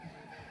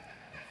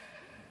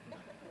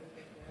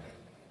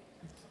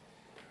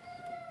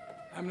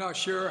I'm not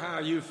sure how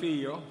you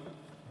feel,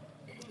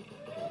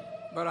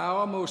 but I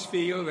almost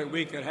feel that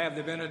we could have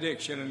the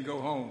benediction and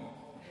go home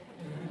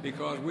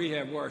because we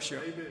have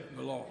worshiped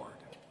the Lord.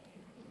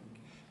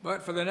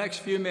 But for the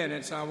next few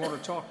minutes, I want to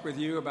talk with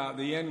you about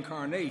the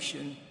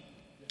incarnation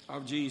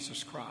of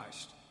Jesus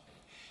Christ.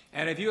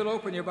 And if you'll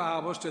open your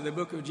Bibles to the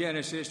book of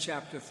Genesis,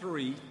 chapter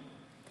 3,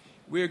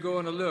 we're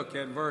going to look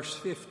at verse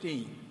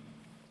 15.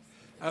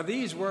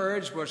 These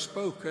words were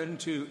spoken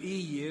to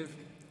Eve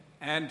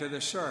and to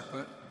the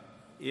serpent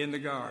in the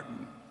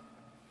garden.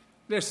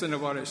 Listen to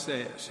what it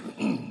says.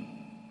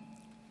 And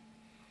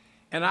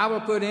I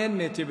will put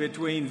enmity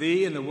between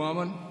thee and the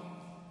woman,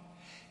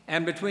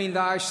 and between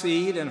thy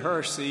seed and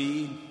her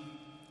seed.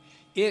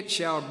 It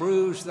shall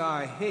bruise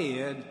thy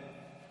head,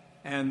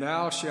 and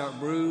thou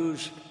shalt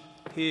bruise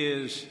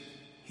his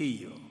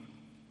heel.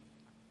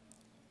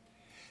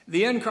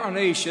 The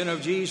incarnation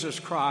of Jesus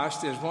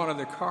Christ is one of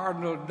the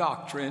cardinal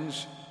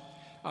doctrines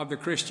of the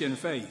Christian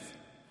faith.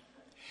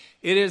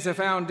 It is the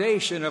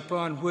foundation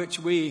upon which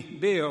we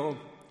build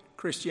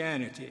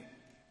Christianity.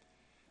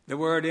 The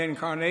word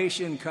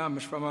incarnation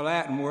comes from a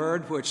Latin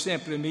word which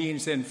simply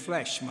means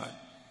enfleshment.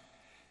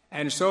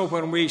 And so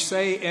when we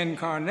say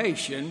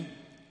incarnation,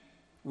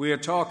 we are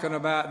talking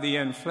about the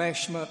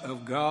enfleshment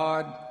of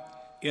God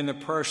in the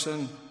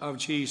person of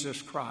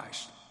Jesus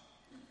Christ.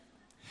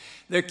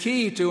 The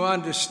key to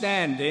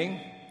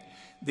understanding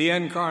the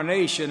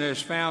incarnation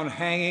is found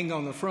hanging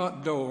on the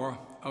front door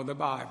of the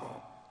Bible.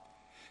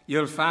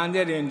 You'll find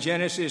it in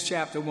Genesis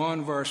chapter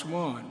 1, verse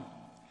 1.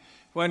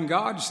 When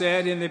God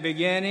said, in the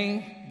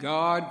beginning,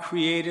 God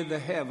created the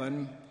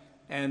heaven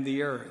and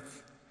the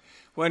earth.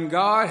 When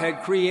God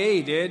had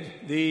created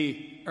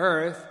the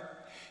earth,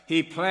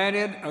 he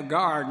planted a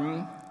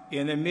garden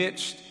in the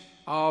midst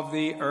of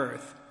the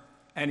earth,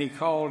 and he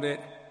called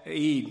it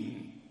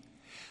Eden.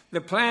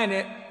 The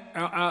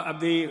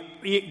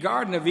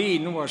Garden of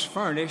Eden was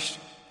furnished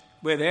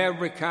with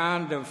every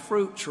kind of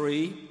fruit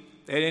tree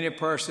that any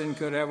person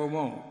could ever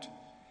want.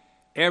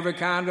 Every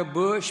kind of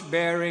bush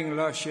bearing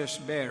luscious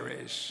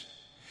berries.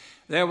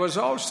 There was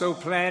also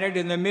planted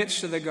in the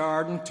midst of the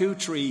garden 2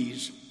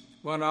 trees.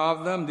 One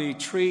of them, the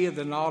tree of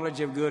the knowledge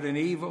of good and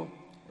evil.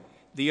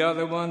 The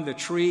other one, the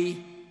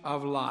tree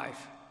of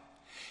life.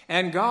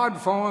 And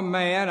God formed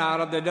man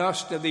out of the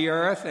dust of the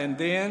earth, and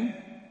then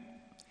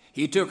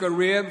he took a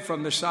rib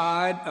from the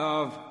side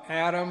of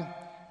Adam,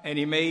 and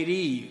he made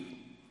Eve.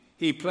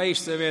 He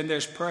placed them in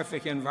this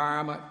perfect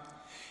environment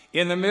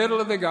in the middle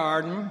of the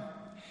garden,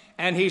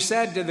 and he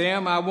said to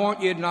them, I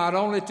want you not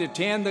only to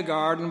tend the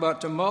garden,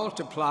 but to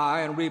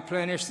multiply and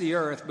replenish the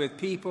earth with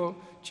people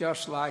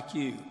just like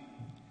you.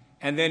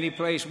 And then he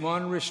placed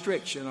one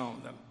restriction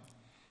on them.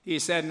 He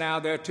said, now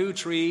there are 2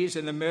 trees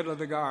in the middle of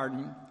the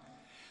garden,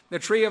 the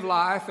tree of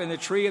life and the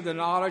tree of the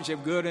knowledge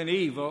of good and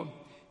evil.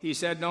 He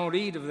said, don't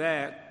eat of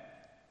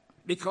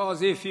that,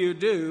 because if you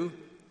do,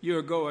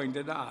 you're going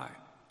to die.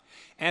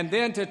 And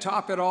then to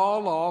top it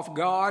all off,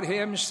 God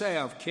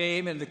himself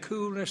came in the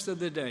coolness of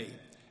the day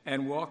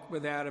and walked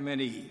with Adam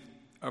and Eve.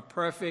 A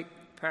perfect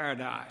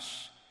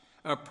paradise,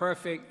 a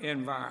perfect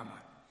environment.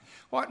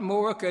 What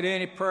more could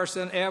any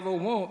person ever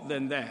want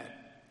than that?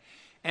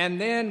 And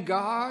then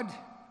God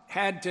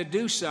had to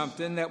do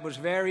something that was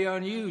very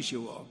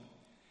unusual.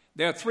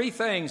 There are 3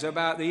 things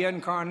about the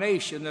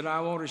incarnation that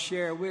I want to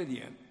share with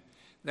you.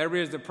 There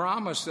is the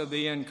promise of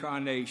the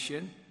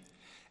incarnation,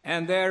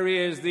 and there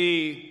is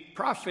the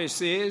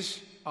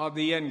prophecies of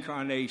the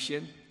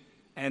incarnation,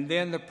 and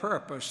then the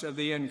purpose of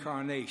the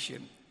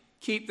incarnation.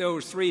 Keep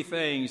those 3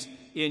 things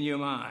in your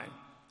mind.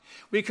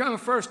 We come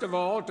first of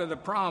all to the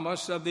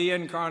promise of the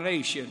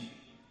incarnation.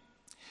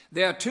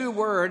 There are 2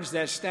 words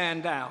that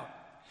stand out.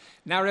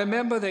 Now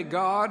remember that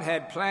God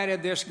had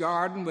planted this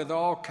garden with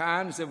all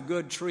kinds of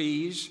good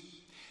trees,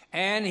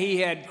 and he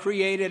had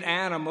created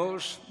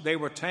animals. They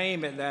were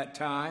tame at that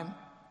time.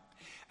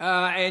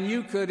 And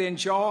you could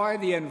enjoy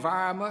the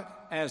environment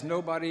as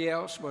nobody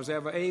else was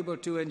ever able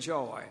to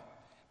enjoy.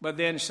 But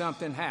then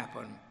something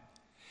happened.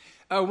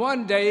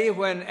 One day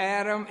when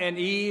Adam and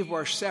Eve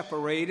were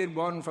separated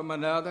one from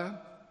another,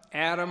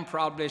 Adam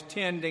probably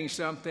tending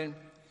something,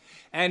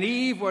 and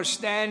Eve was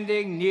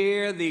standing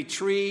near the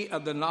tree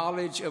of the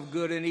knowledge of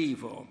good and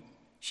evil.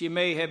 She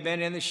may have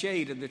been in the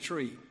shade of the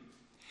tree.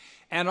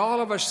 And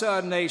all of a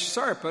sudden a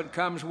serpent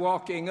comes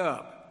walking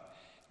up.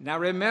 Now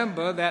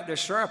remember that the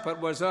serpent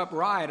was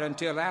upright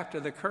until after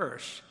the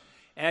curse.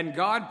 And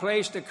God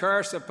placed a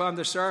curse upon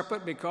the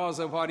serpent because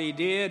of what he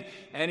did.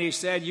 And he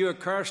said, you are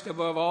cursed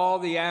above all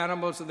the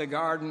animals of the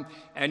garden,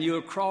 and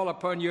you'll crawl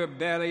upon your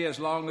belly as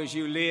long as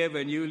you live,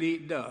 and you'll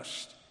eat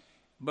dust.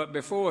 But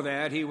before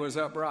that, he was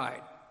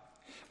upright.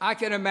 I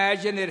can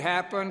imagine it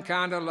happened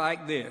kind of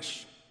like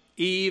this.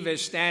 Eve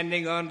is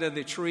standing under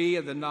the tree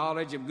of the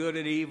knowledge of good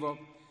and evil.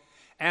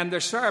 And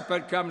the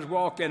serpent comes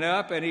walking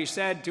up, and he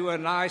said to her,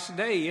 nice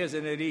day,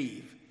 isn't it,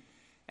 Eve?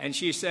 And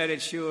she said,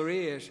 it sure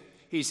is.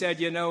 He said,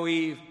 you know,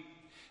 Eve,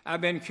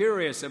 I've been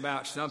curious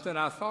about something.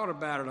 I thought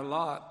about it a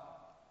lot.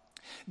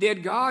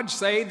 Did God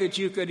say that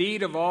you could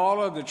eat of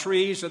all of the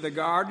trees of the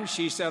garden?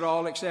 She said,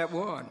 all except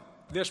one.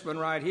 this one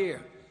right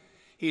here.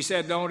 He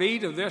said, don't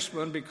eat of this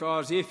one,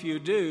 because if you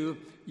do,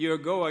 you're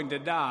going to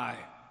die.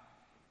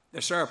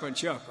 The serpent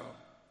chuckled.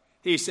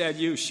 He said,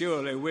 you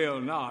surely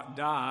will not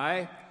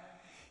die.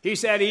 He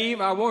said,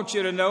 Eve, I want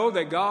you to know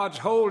that God's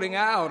holding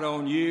out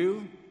on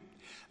you.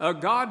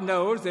 God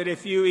knows that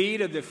if you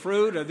eat of the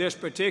fruit of this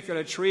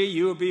particular tree,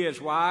 you'll be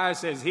as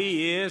wise as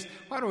he is.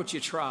 Why don't you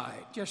try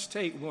it? Just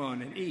take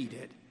one and eat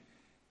it.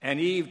 And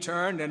Eve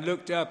turned and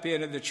looked up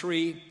into the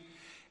tree.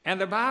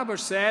 And the Bible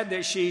said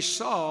that she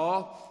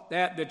saw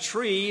that the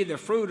tree, the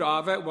fruit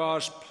of it,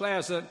 was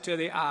pleasant to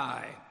the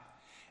eye,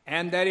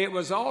 and that it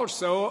was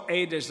also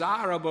a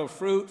desirable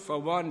fruit for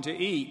one to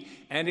eat,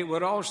 and it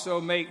would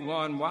also make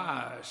one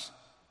wise.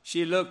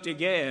 She looked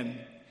again,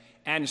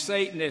 and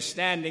Satan is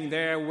standing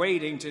there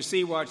waiting to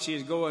see what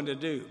she's going to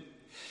do.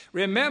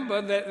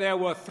 Remember that there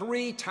were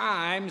 3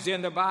 times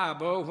in the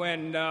Bible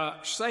when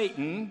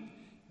Satan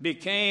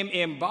became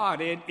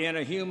embodied in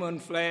a human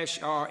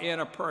flesh or in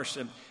a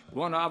person.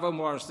 One of them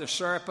was the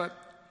serpent.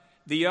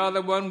 The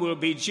other one will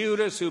be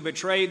Judas, who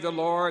betrayed the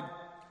Lord.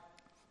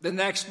 The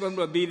next one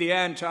will be the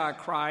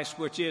Antichrist,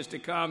 which is to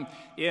come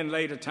in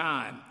later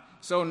time.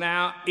 So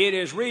now it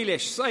is really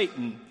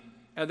Satan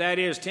that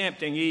is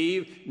tempting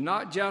Eve,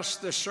 not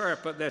just the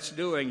serpent that's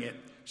doing it.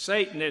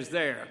 Satan is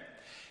there.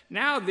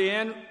 Now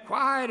then,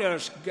 why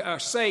does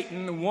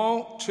Satan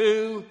want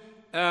to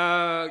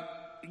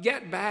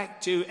get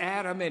back to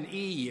Adam and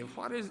Eve?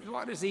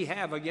 What does he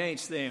have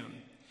against them?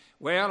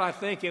 Well, I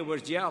think it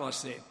was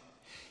jealousy.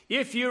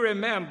 If you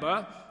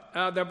remember,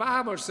 the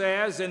Bible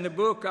says in the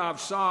book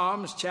of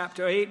Psalms,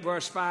 chapter 8,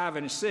 verse 5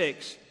 and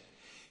 6,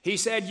 he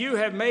said, you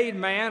have made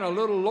man a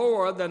little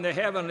lower than the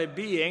heavenly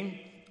being,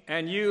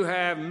 and you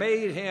have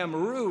made him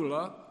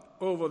ruler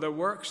over the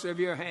works of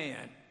your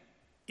hand.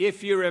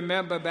 If you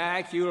remember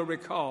back, you'll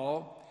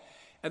recall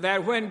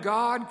that when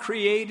God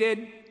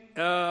created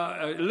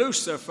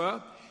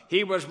Lucifer,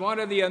 he was one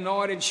of the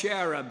anointed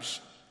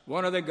cherubs,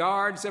 one of the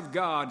guards of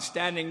God,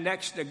 standing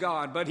next to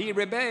God, but he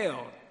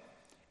rebelled.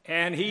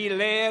 And he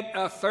led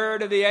a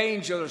third of the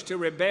angels to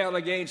rebel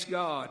against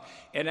God.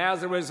 And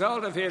as a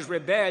result of his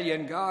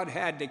rebellion, God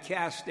had to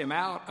cast him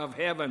out of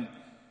heaven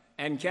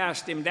and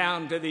cast him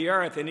down to the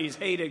earth, and he's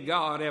hated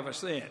God ever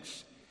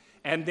since.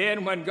 And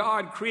then when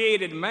God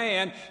created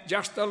man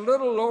just a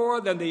little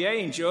lower than the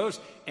angels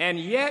and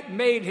yet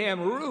made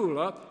him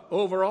ruler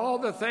over all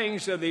the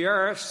things of the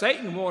earth,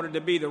 Satan wanted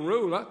to be the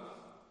ruler,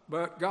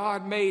 but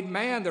God made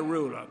man the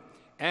ruler.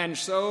 And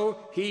so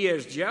he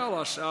is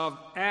jealous of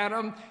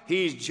Adam.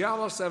 He's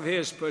jealous of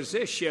his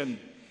position.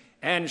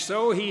 And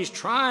so he's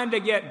trying to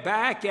get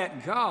back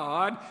at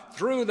God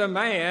through the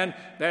man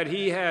that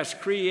he has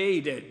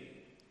created.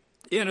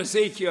 In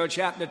Ezekiel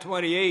chapter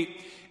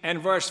 28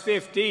 and verse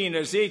 15,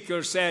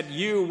 Ezekiel said,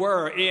 you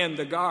were in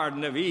the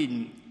Garden of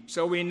Eden.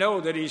 So we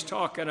know that he's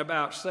talking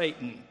about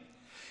Satan.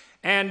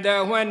 And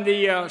when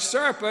the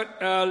serpent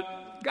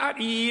got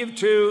Eve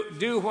to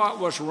do what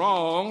was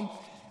wrong,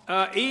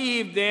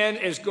 Eve then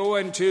is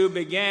going to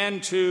begin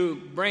to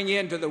bring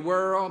into the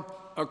world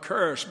a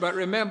curse. But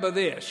remember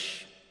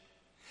this.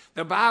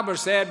 The Bible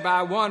said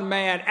by one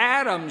man,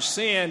 Adam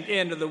sinned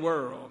into the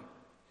world.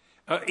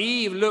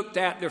 Eve looked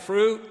at the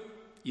fruit.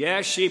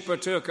 Yes, she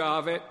partook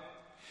of it.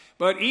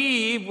 But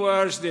Eve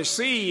was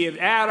deceived.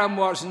 Adam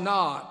was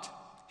not.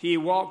 He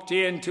walked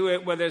into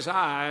it with his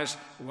eyes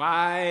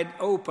wide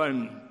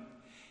open.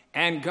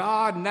 And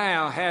God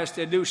now has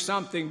to do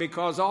something,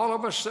 because all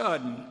of a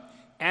sudden,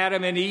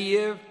 Adam and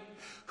Eve,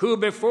 who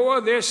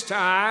before this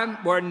time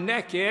were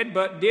naked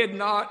but did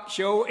not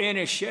show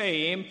any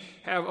shame,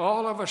 have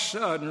all of a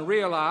sudden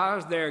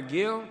realized their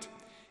guilt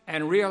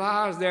and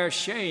realized their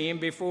shame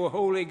before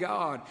holy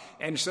God.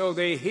 And so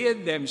they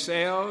hid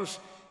themselves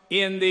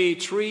in the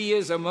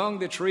trees, among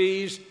the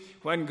trees,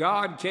 when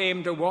God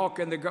came to walk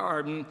in the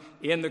garden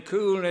in the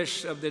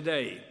coolness of the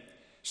day.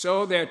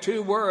 So there are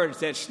 2 words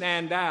that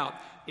stand out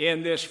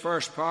in this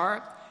first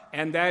part,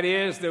 and that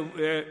is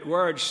the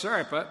word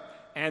serpent,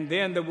 and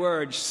then the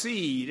word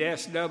seed,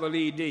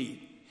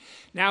 S-E-E-D.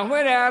 Now,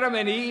 when Adam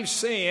and Eve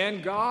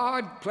sinned,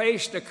 God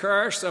placed a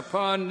curse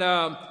upon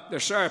the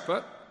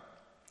serpent,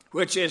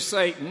 which is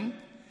Satan,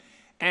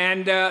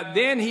 and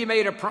then he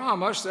made a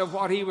promise of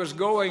what he was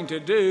going to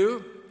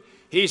do.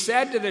 He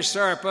said to the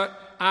serpent,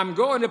 I'm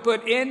going to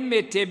put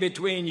enmity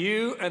between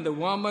you and the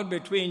woman,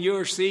 between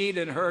your seed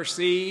and her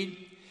seed.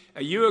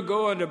 You are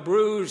going to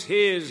bruise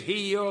his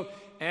heel,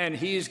 and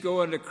he's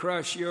going to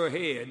crush your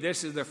head.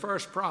 This is the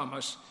first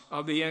promise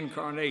of the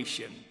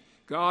Incarnation.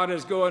 God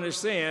is going to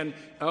send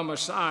a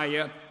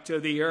Messiah to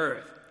the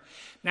earth.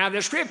 Now,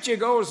 the Scripture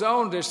goes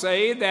on to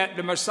say that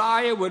the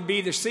Messiah would be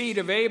the seed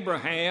of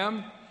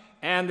Abraham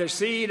and the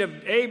seed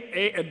of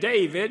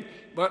David,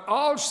 but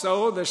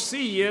also the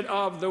seed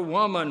of the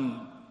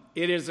woman.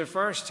 It is the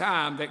first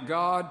time that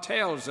God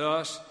tells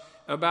us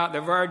about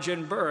the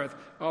virgin birth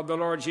of the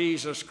Lord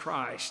Jesus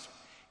Christ.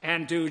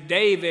 And to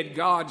David,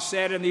 God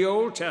said in the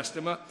Old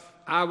Testament,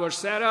 I will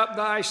set up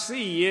thy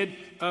seed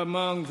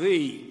among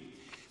thee.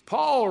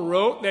 Paul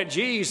wrote that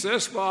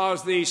Jesus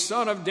was the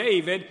son of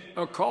David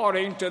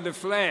according to the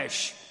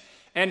flesh.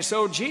 And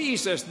so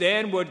Jesus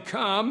then would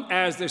come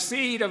as the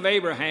seed of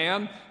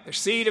Abraham, the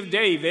seed of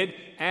David,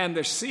 and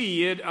the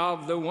seed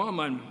of the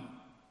woman.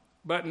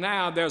 But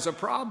now there's a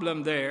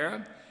problem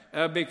there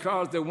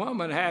because the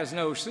woman has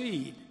no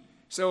seed.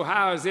 So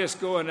how is this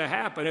going to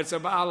happen? It's a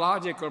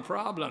biological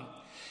problem.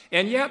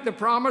 And yet the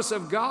promise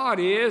of God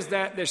is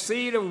that the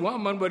seed of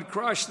woman would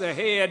crush the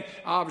head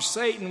of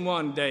Satan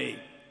one day.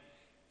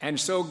 And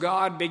so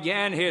God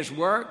began his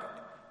work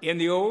in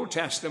the Old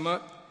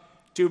Testament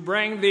to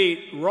bring the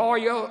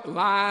royal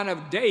line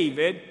of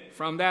David.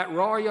 From that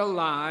royal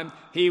line,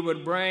 he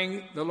would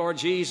bring the Lord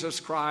Jesus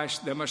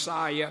Christ, the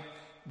Messiah,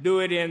 do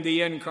it in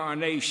the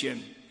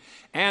Incarnation.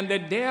 And the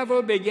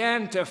devil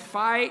began to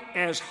fight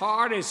as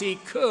hard as he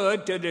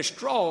could to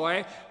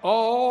destroy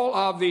all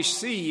of the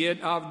seed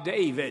of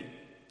David.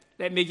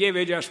 Let me give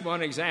you just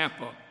one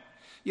example.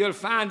 You'll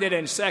find it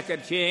in 2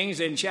 Kings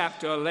in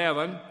chapter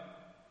 11.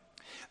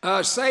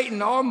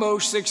 Satan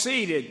almost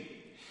succeeded.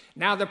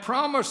 Now, the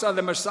promise of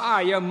the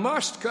Messiah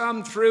must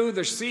come through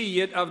the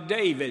seed of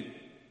David.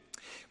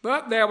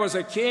 But there was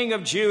a king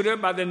of Judah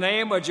by the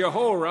name of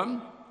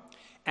Jehoram,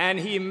 and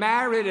he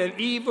married an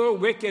evil,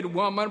 wicked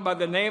woman by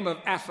the name of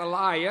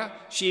Athaliah.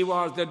 She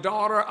was the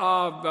daughter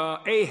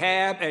of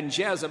Ahab and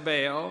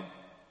Jezebel.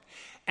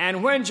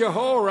 And when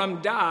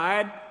Jehoram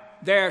died,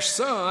 their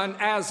son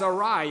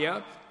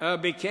Azariah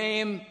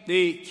became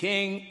the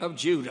king of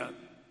Judah.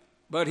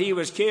 But he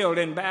was killed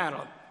in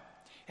battle.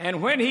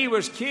 And when he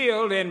was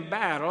killed in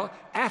battle,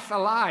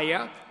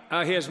 Athaliah,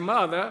 his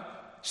mother,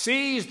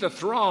 seized the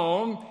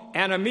throne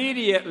and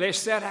immediately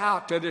set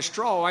out to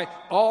destroy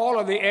all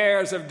of the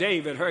heirs of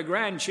David, her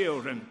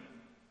grandchildren.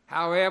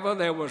 However,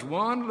 there was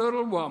one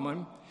little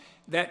woman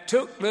that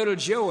took little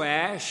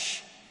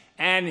Joash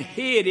and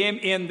hid him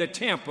in the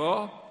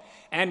temple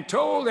and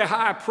told the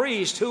high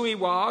priest who he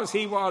was.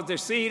 He was the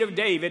seed of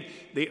David,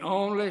 the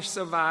only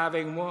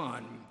surviving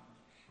one.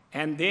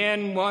 And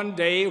then one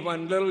day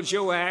when little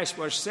Joash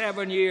was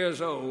 7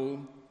 years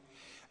old,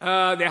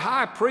 the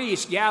high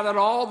priest gathered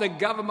all the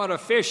government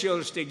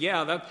officials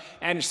together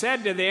and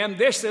said to them,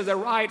 "This is the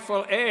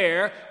rightful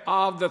heir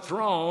of the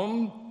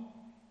throne."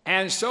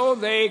 And so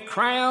they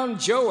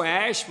crowned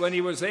Joash when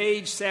he was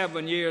aged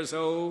 7 years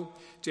old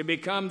to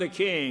become the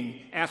king.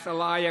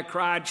 Athaliah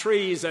cried,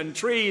 "Treason,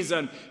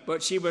 treason,"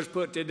 but she was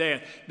put to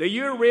death. Do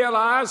you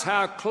realize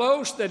how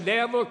close the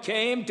devil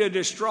came to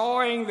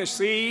destroying the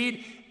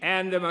seed,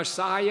 and the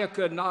Messiah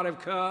could not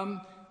have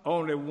come?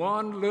 Only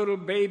one little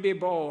baby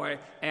boy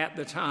at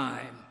the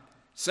time.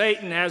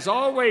 Satan has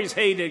always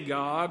hated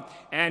God,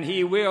 and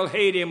he will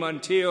hate him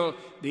until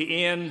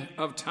the end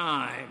of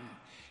time.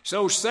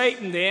 So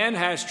Satan then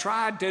has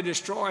tried to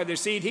destroy the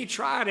seed. He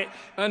tried it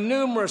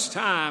numerous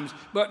times,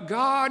 but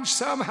God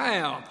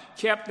somehow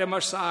kept the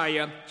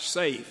Messiah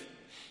safe.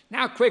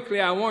 Now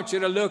quickly, I want you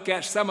to look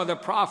at some of the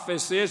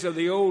prophecies of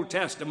the Old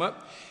Testament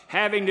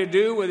having to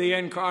do with the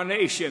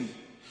Incarnation.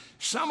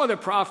 Some of the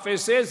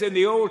prophecies in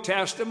the Old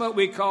Testament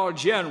we call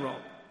general.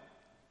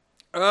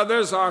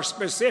 Others are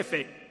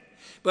specific.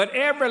 But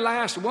every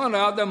last one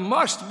of them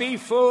must be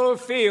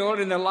fulfilled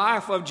in the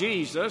life of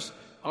Jesus,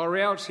 or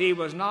else he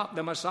was not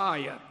the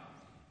Messiah.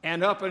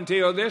 And up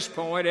until this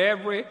point,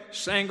 every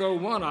single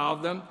one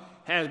of them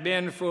has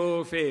been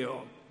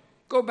fulfilled.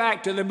 Go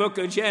back to the book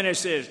of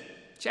Genesis,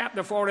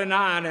 chapter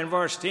 49 and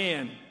verse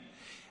 10.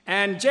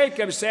 And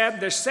Jacob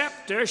said, "The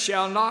scepter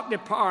shall not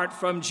depart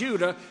from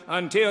Judah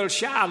until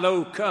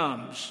Shiloh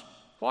comes."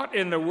 What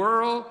in the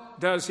world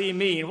does he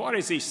mean? What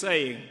is he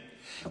saying?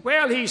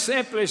 Well, he's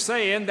simply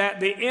saying that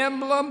the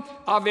emblem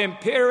of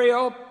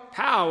imperial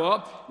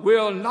power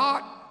will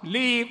not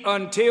leave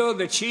until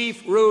the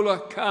chief ruler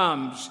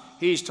comes.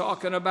 He's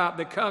talking about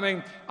the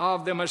coming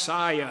of the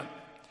Messiah.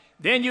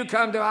 Then you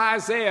come to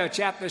Isaiah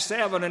chapter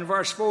 7 and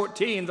verse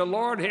 14. "The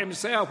Lord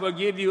himself will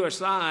give you a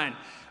sign.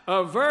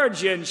 A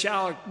virgin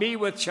shall be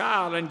with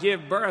child and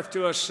give birth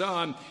to a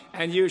son,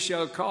 and you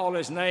shall call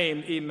his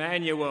name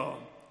Emmanuel."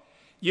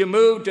 You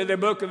move to the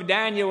book of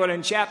Daniel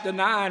in chapter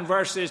 9,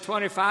 verses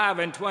 25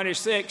 and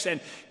 26, and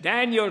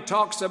Daniel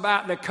talks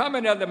about the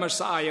coming of the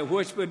Messiah,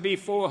 which would be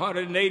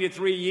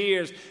 483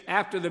 years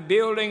after the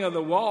building of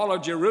the wall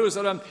of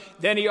Jerusalem.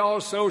 Then he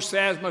also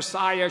says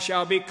Messiah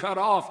shall be cut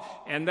off,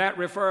 and that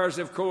refers,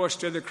 of course,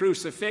 to the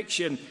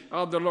crucifixion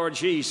of the Lord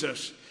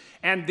Jesus.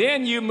 And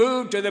then you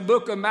move to the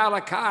book of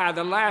Malachi,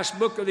 the last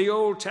book of the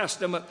Old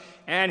Testament,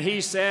 and he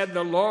said,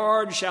 "The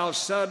Lord shall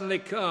suddenly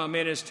come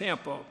in his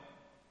temple."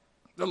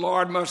 The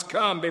Lord must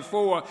come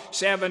before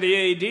 70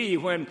 AD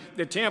when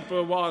the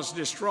temple was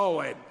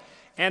destroyed.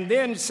 And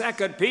then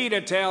 2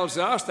 Peter tells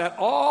us that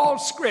all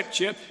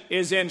Scripture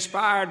is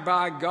inspired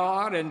by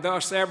God, and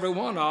thus every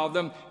one of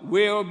them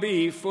will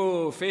be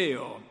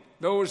fulfilled.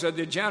 Those are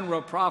the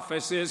general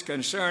prophecies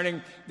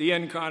concerning the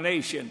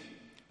Incarnation.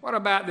 What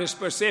about the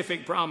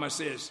specific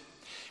promises?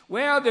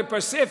 Well, the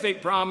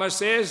specific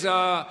promises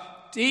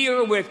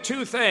deal with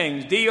two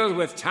things. Deals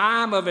with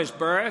time of his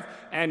birth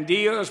and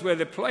deals with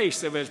the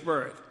place of his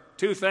birth.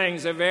 Two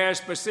things are very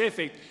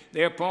specific.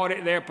 They're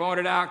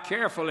pointed out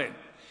carefully.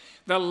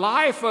 The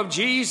life of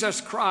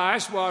Jesus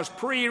Christ was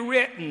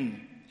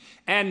pre-written,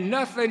 and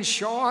nothing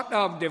short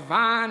of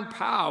divine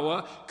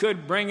power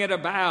could bring it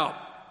about.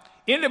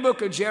 In the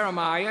book of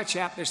Jeremiah,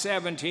 chapter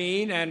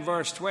 17 and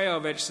verse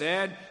 12, it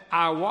said,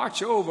 I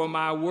watch over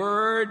my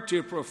word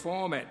to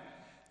perform it.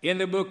 In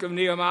the book of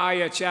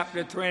Nehemiah,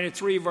 chapter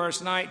 23,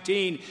 verse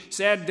 19,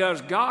 said,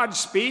 does God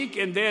speak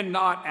and then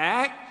not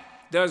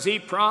act? Does he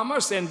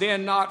promise and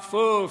then not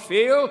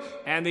fulfill?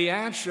 And the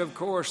answer, of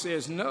course,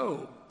 is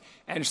no.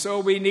 And so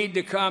we need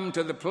to come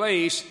to the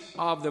place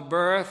of the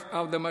birth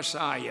of the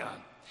Messiah.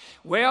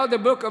 Well, the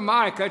book of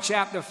Micah,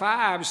 chapter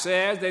 5,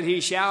 says that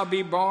he shall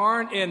be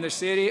born in the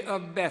city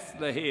of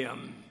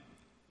Bethlehem.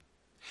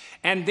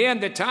 And then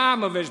the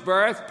time of his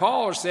birth,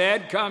 Paul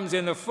said, comes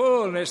in the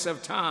fullness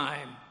of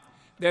time.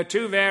 There are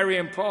two very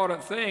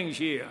important things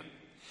here.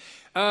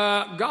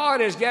 God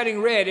is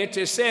getting ready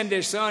to send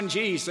his son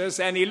Jesus,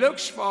 and he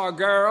looks for a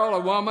girl, a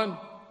woman,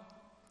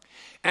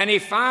 and he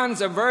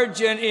finds a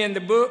virgin in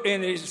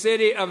the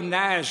city of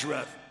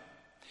Nazareth.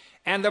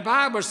 And the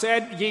Bible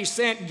said he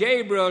sent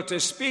Gabriel to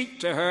speak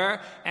to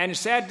her and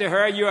said to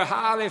her, you're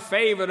highly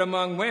favored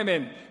among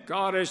women.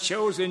 God has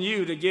chosen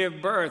you to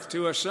give birth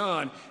to a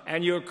son,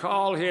 and you'll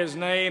call his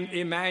name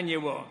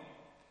Emmanuel.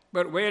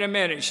 But wait a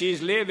minute,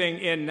 she's living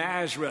in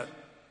Nazareth.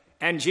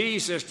 And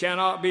Jesus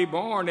cannot be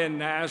born in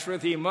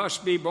Nazareth. He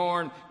must be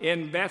born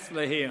in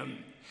Bethlehem.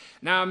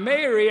 Now,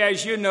 Mary,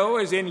 as you know,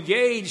 is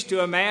engaged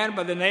to a man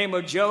by the name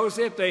of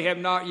Joseph. They have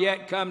not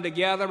yet come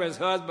together as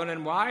husband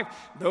and wife,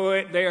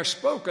 though they are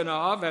spoken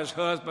of as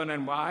husband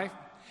and wife.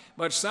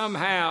 But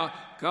somehow,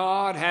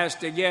 God has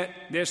to get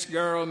this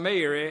girl,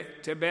 Mary,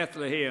 to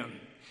Bethlehem.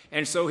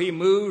 And so he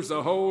moves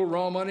the whole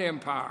Roman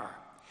Empire.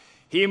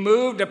 He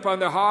moved upon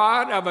the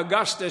heart of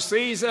Augustus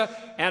Caesar,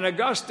 and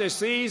Augustus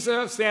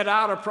Caesar sent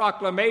out a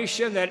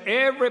proclamation that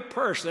every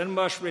person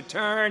must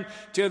return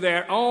to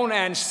their own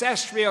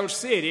ancestral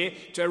city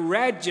to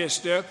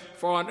register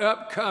for an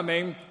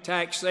upcoming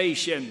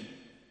taxation.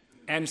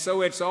 And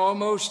so it's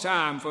almost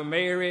time for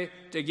Mary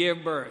to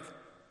give birth.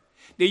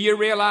 Do you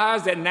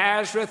realize that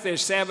Nazareth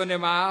is 70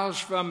 miles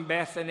from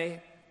Bethlehem?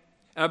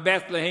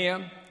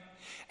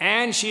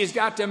 And she's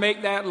got to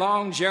make that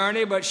long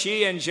journey, but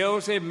she and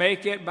Joseph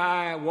make it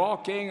by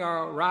walking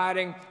or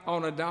riding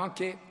on a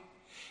donkey.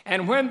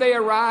 And when they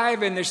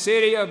arrive in the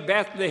city of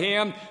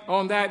Bethlehem,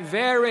 on that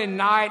very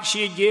night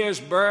she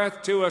gives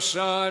birth to a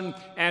son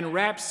and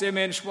wraps him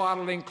in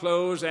swaddling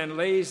clothes and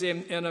lays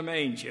him in a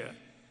manger.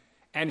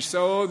 And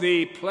so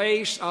the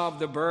place of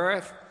the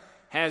birth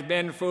has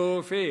been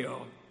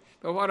fulfilled.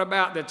 But what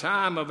about the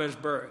time of his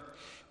birth?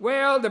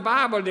 Well, the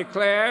Bible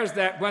declares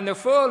that when the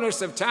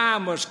fullness of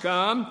time was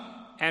come,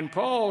 and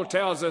Paul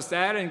tells us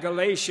that in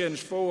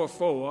Galatians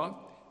 4:4,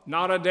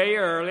 not a day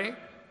early,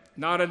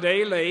 not a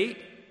day late,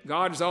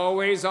 God's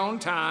always on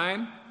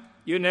time.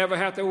 You never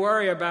have to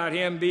worry about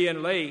him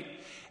being late.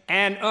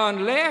 And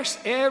unless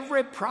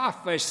every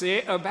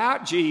prophecy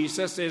about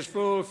Jesus is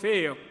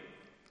fulfilled,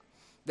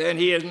 then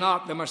he is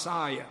not the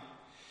Messiah.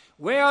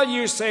 Well,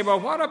 you say, well,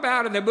 what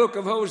about in the book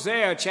of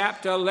Hosea,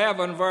 chapter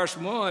 11, verse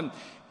 1,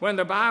 when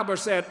the Bible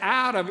said,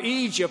 out of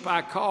Egypt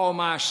I call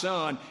my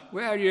son?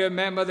 Well, you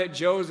remember that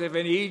Joseph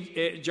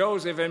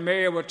and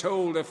Mary were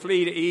told to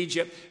flee to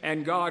Egypt,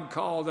 and God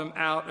called them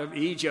out of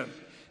Egypt.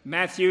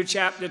 Matthew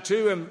chapter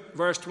 2 and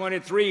verse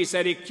 23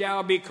 said he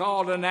shall be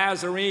called a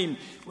Nazarene.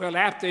 Well,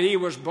 after he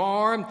was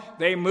born,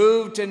 they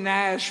moved to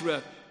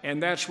Nazareth,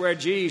 and that's where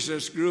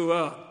Jesus grew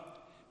up.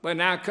 But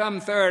now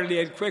come thirdly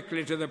and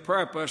quickly to the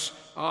purpose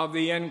of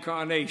the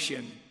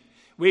Incarnation.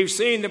 We've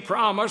seen the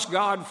promise.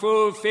 God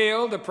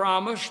fulfilled the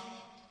promise.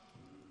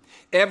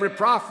 Every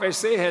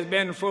prophecy has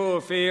been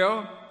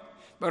fulfilled.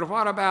 But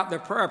what about the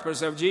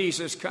purpose of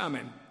Jesus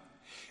coming?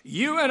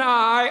 You and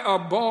I are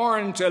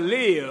born to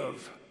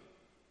live.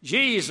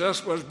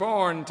 Jesus was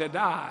born to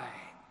die.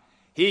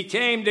 He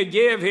came to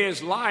give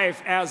his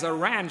life as a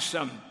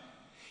ransom.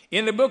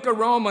 In the book of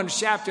Romans,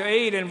 chapter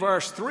 8 and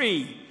verse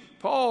 3,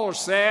 Paul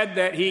said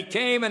that he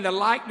came in the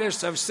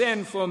likeness of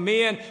sinful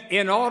men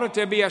in order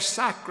to be a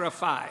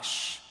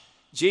sacrifice.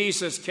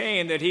 Jesus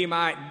came that he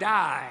might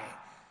die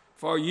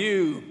for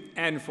you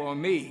and for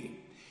me.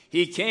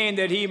 He came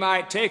that he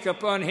might take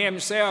upon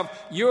himself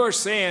your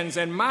sins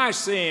and my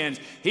sins.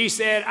 He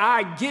said,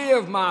 I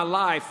give my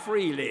life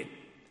freely.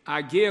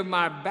 I give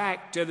my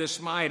back to the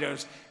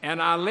smiters,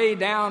 and I lay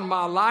down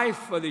my life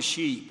for the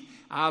sheep.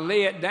 I'll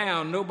lay it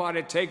down.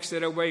 Nobody takes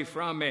it away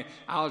from me.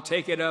 I'll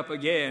take it up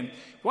again.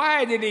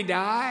 Why did he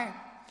die?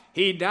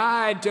 He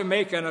died to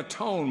make an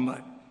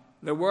atonement.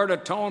 The word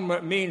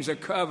atonement means a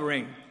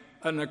covering,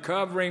 and a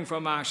covering for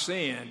my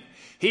sin.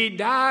 He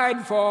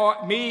died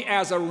for me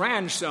as a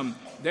ransom,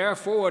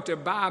 therefore to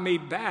buy me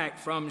back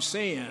from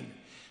sin.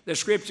 The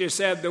scripture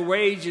said the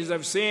wages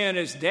of sin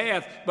is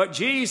death, but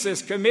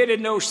Jesus committed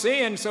no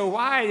sin, so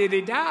why did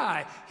he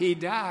die? He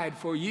died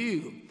for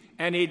you,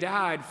 and he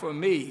died for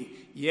me.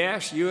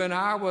 Yes, you and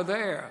I were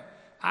there.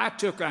 I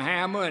took a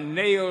hammer and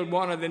nailed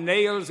one of the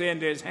nails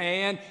into his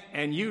hand,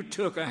 and you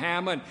took a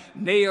hammer and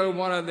nailed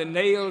one of the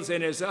nails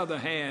in his other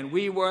hand.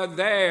 We were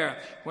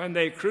there when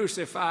they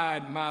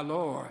crucified my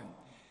Lord.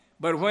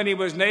 But when he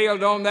was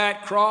nailed on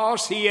that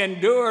cross, he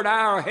endured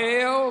our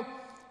hell.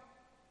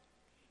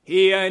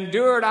 He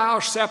endured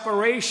our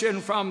separation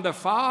from the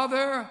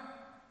Father.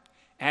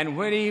 And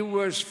when he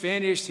was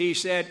finished, he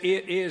said,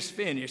 "It is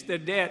finished." The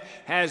debt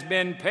has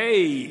been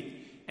paid.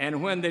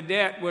 And when the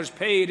debt was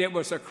paid, it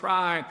was a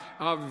cry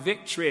of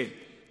victory.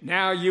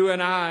 Now you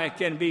and I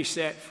can be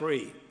set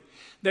free.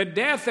 The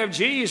death of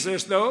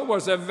Jesus, though,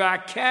 was a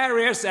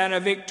vicarious and a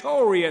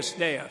victorious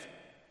death.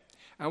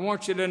 I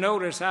want you to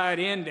notice how it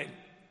ended.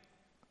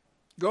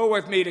 Go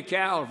with me to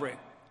Calvary.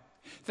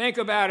 Think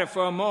about it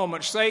for a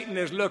moment. Satan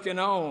is looking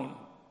on.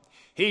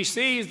 He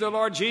sees the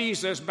Lord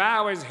Jesus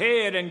bow his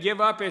head and give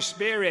up his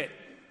spirit,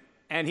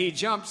 and he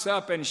jumps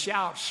up and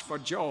shouts for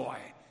joy.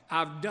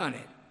 I've done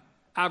it.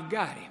 I've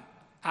got him.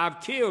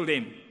 I've killed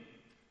him.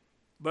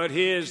 But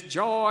his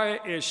joy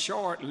is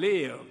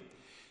short-lived,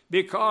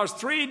 because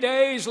 3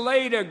 days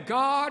later,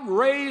 God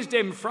raised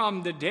him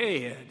from the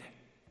dead.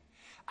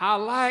 I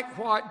like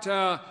what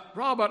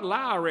Robert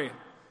Lowry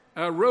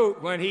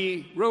wrote when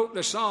he wrote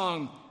the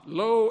song,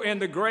 "Low in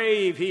the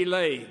Grave He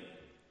Lay."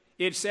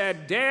 It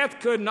said, "Death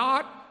could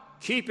not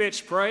keep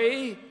its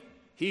prey.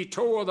 He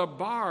tore the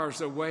bars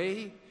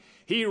away.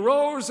 He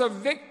rose a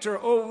victor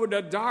over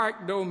the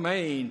dark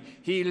domain.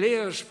 He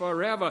lives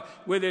forever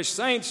with his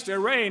saints to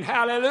reign."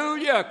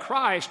 Hallelujah!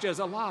 Christ is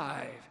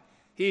alive.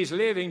 He's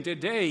living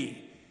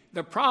today.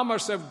 The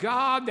promise of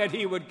God that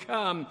he would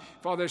come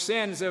for the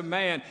sins of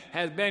man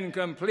has been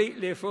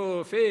completely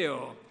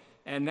fulfilled.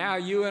 And now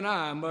you and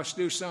I must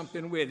do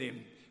something with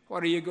him.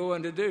 What are you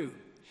going to do?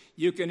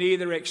 You can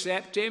either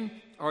accept him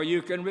or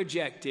you can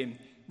reject him,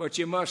 but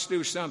you must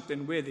do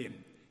something with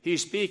him.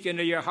 He's speaking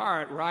to your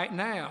heart right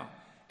now.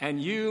 And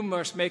you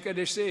must make a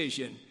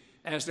decision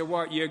as to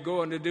what you're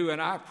going to do.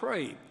 And I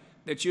pray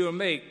that you'll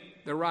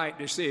make the right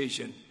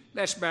decision.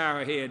 Let's bow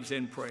our heads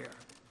in prayer.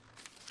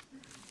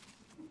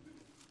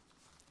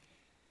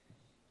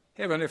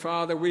 Heavenly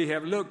Father, we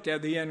have looked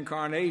at the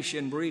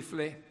Incarnation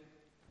briefly.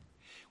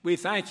 We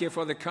thank you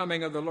for the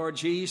coming of the Lord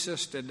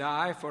Jesus to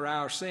die for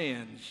our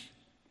sins.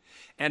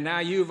 And now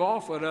you've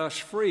offered us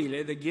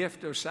freely the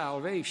gift of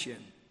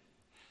salvation.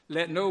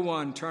 Let no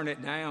one turn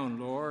it down,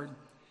 Lord.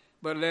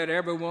 But let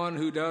everyone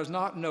who does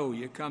not know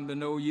you come to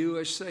know you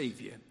as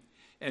Savior.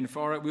 And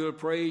for it we'll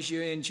praise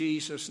you in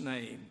Jesus'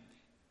 name.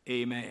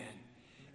 Amen.